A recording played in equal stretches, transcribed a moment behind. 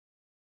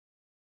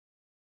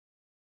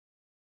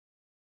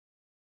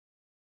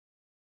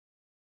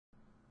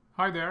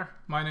Hi there,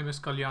 my name is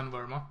Kalyan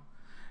Verma.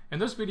 In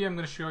this video, I'm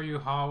going to show you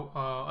how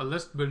a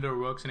list builder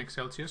works in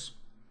Xcelsius.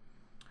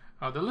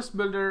 The list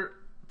builder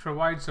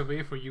provides a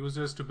way for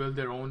users to build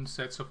their own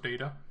sets of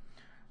data.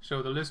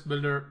 So the list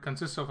builder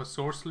consists of a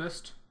source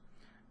list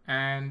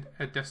and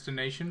a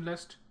destination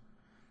list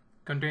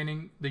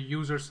containing the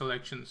user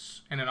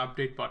selections and an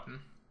update button.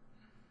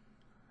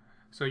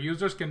 So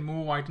users can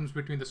move items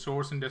between the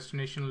source and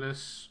destination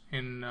lists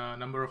in a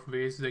number of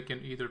ways. They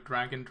can either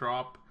drag and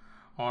drop,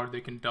 or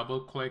they can double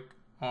click,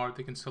 or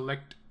they can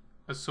select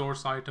a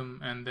source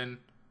item and then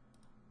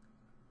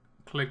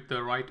click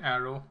the right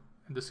arrow.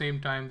 At the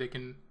same time, they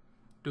can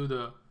do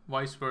the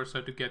vice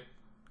versa to get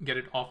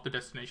it off the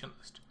destination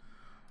list.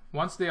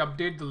 Once they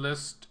update the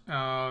list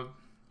of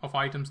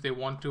items they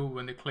want to,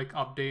 when they click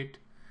update,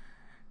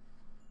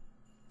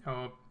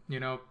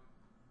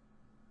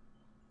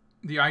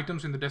 the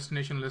items in the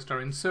destination list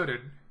are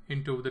inserted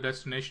into the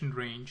destination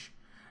range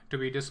to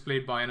be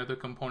displayed by another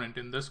component.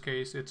 In this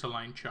case, it's a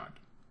line chart.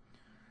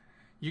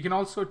 You can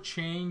also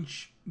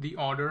change the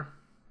order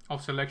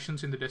of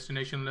selections in the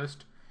destination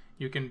list.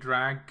 You can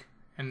drag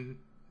and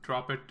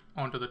drop it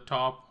onto the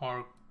top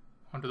or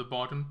onto the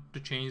bottom to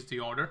change the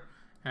order,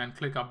 and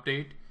click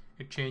update.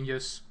 It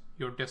changes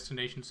your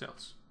destination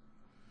cells.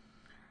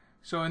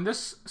 So in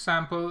this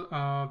sample,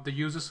 the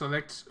user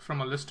selects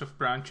from a list of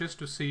branches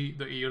to see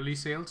the yearly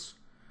sales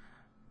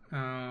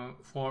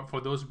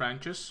for those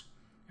branches,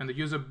 and the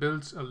user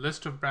builds a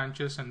list of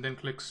branches and then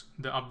clicks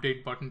the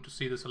update button to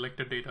see the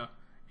selected data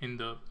in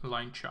the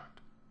line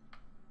chart.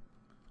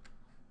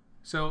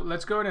 So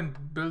let's go ahead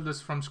and build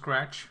this from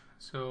scratch.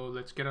 So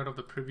let's get out of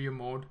the preview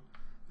mode.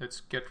 Let's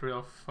get rid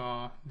of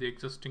the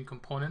existing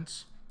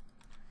components,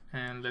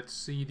 and let's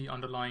see the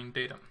underlying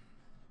data.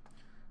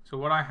 So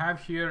what I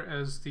have here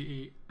is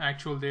the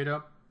actual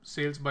data,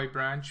 sales by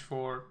branch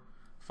for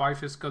 5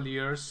 fiscal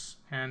years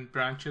and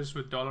branches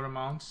with dollar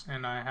amounts,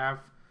 and I have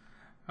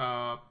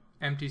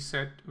empty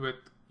set with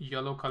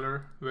yellow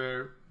color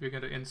where we're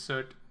going to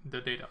insert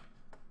the data,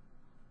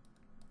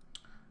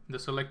 the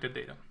selected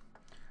data.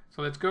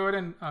 So let's go ahead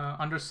and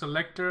under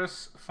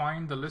selectors,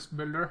 find the list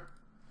builder,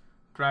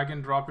 drag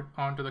and drop it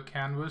onto the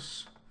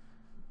canvas,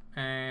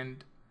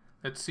 and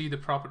let's see the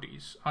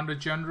properties. Under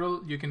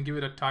general, you can give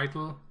it a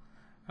title.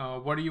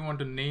 What do you want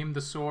to name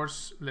the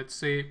source? Let's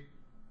say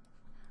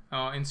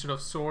instead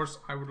of source,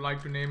 I would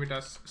like to name it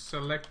as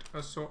select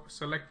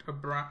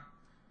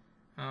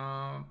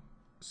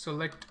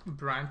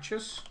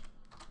branches.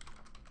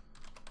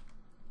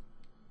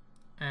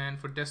 And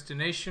for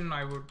destination,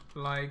 I would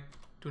like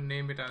to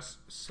name it as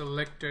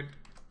selected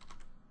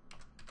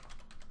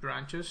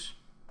branches.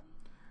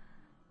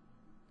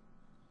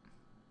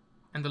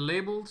 And the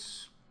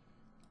labels,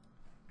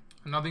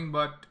 nothing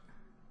but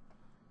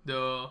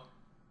the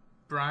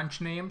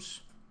branch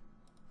names.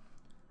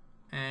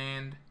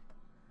 And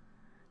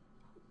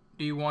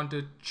do you want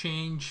to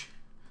change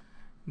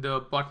the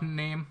button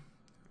name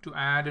to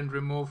add and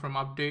remove from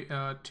update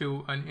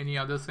to any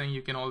other thing?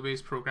 You can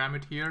always program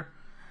it here.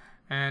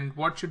 And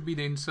what should be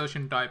the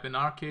insertion type? In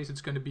our case,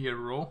 it's going to be a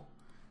row.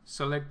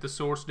 Select the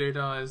source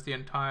data as the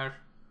entire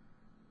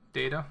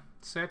data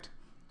set,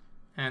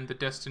 and the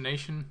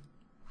destination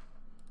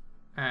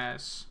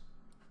as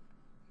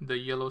the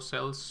yellow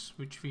cells,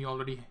 which we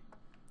already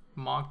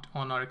marked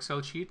on our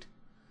Excel sheet.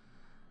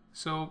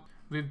 So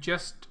we've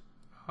just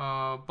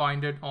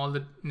binded all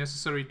the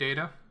necessary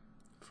data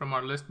from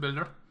our list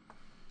builder.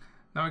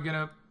 Now we're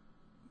going to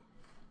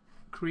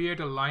create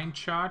a line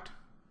chart.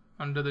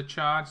 Under the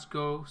charts,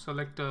 go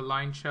select a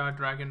line chart,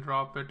 drag and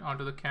drop it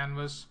onto the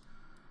canvas,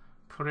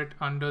 put it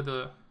under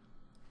the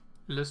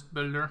list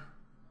builder,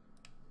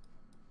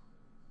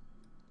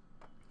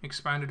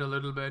 expand it a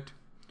little bit,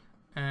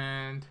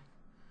 and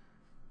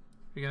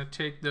we're going to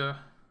take the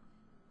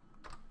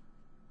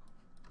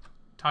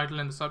title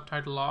and the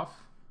subtitle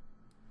off,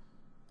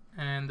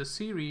 and the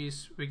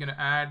series, we're going to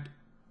add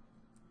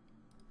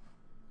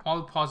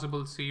all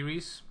possible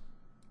series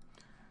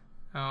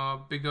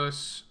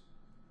because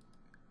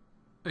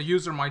a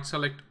user might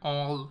select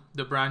all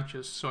the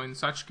branches. So in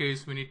such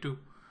case, we need to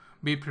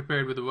be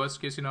prepared with the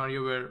worst case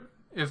scenario where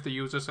if the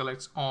user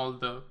selects all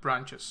the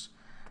branches,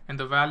 and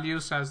the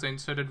values as the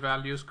inserted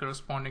values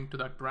corresponding to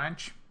that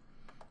branch,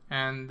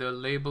 and the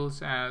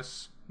labels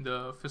as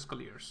the fiscal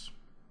years.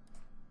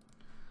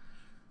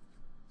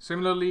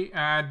 Similarly,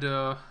 add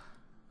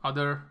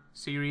other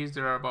series.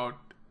 There are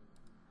about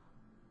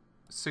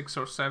 6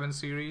 or 7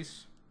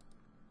 series,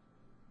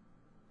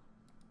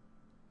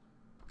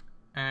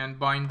 and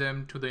bind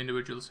them to the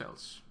individual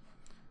cells.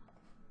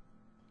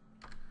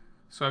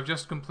 So I've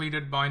just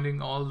completed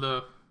binding all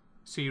the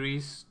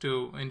series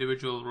to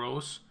individual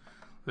rows.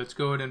 Let's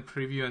go ahead and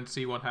preview and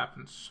see what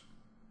happens.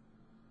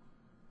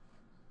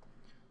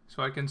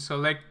 So I can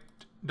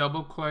select,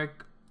 double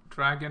click,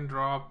 drag and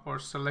drop, or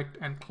select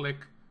and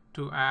click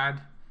to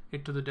add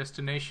it to the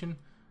destination.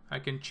 I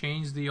can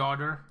change the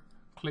order,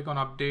 click on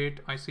update.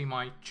 I see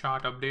my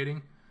chart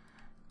updating.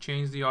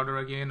 Change the order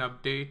again,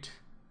 update,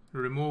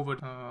 remove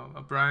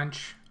a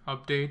branch,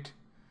 update.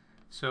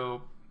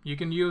 So you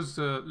can use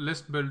the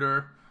list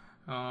builder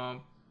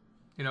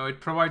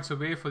it provides a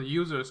way for the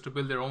users to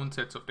build their own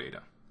sets of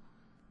data.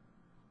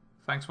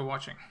 Thanks for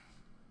watching.